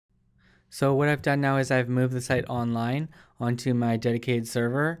So what I've done now is I've moved the site online onto my dedicated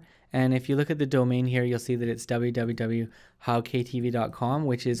server. And if you look at the domain here, you'll see that it's www.howktv.com,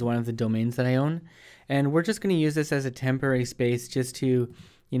 which is one of the domains that I own. And we're just going to use this as a temporary space just to,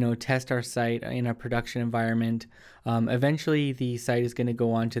 test our site in a production environment. Eventually, the site is going to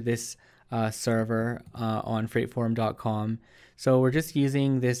go onto this server on freightforum.com. So we're just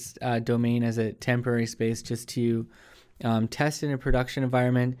using this domain as a temporary space just to test in a production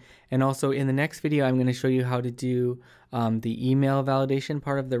environment. And also in the next video, I'm going to show you how to do the email validation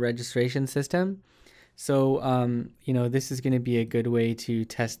part of the registration system. So, this is going to be a good way to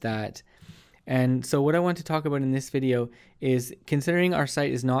test that. And so what I want to talk about in this video is, considering our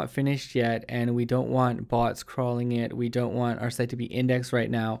site is not finished yet and we don't want bots crawling it, we don't want our site to be indexed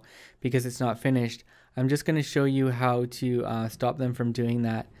right now because it's not finished, I'm just going to show you how to stop them from doing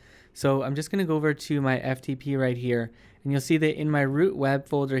that. So I'm just going to go over to my FTP right here, and you'll see that in my root web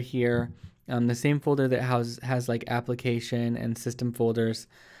folder here, the same folder that has like application and system folders,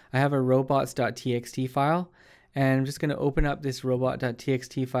 I have a robots.txt file, and I'm just going to open up this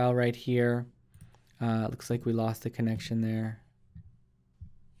robot.txt file right here. Looks like we lost the connection there.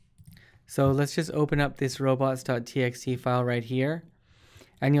 So let's just open up this robots.txt file right here,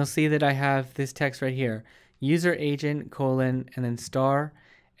 and you'll see that I have this text right here: user agent : and then star,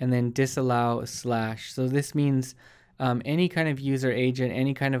 and then disallow /. So this means any kind of user agent,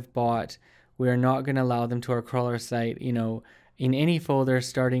 any kind of bot, we are not going to allow them to our crawler site, in any folder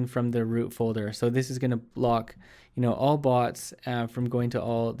starting from the root folder. So this is going to block, all bots from going to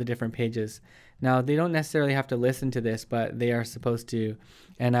all the different pages. Now, they don't necessarily have to listen to this, but they are supposed to.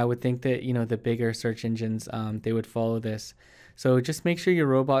 And I would think that, the bigger search engines, they would follow this. So just make sure your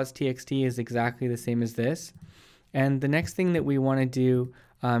robots.txt is exactly the same as this. And the next thing that we want to do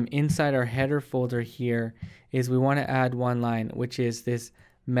inside our header folder here is we want to add one line, which is this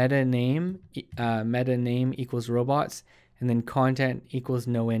meta name equals robots, and then content equals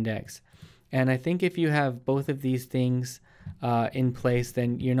no index. And I think if you have both of these things in place,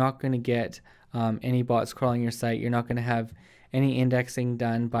 then you're not going to get any bots crawling your site. You're not going to have any indexing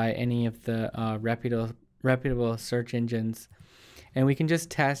done by any of the reputable search engines. And we can just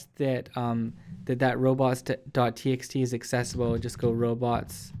test that that robots.txt is accessible. Just go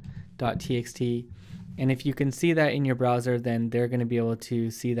robots.txt, and if you can see that in your browser, then they're going to be able to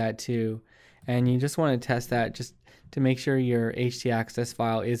see that too. And you just want to test that just to make sure your htaccess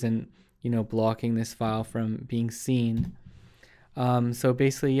file isn't blocking this file from being seen. So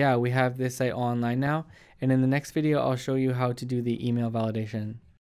basically, yeah, we have this site online now, and in the next video I'll show you how to do the email validation.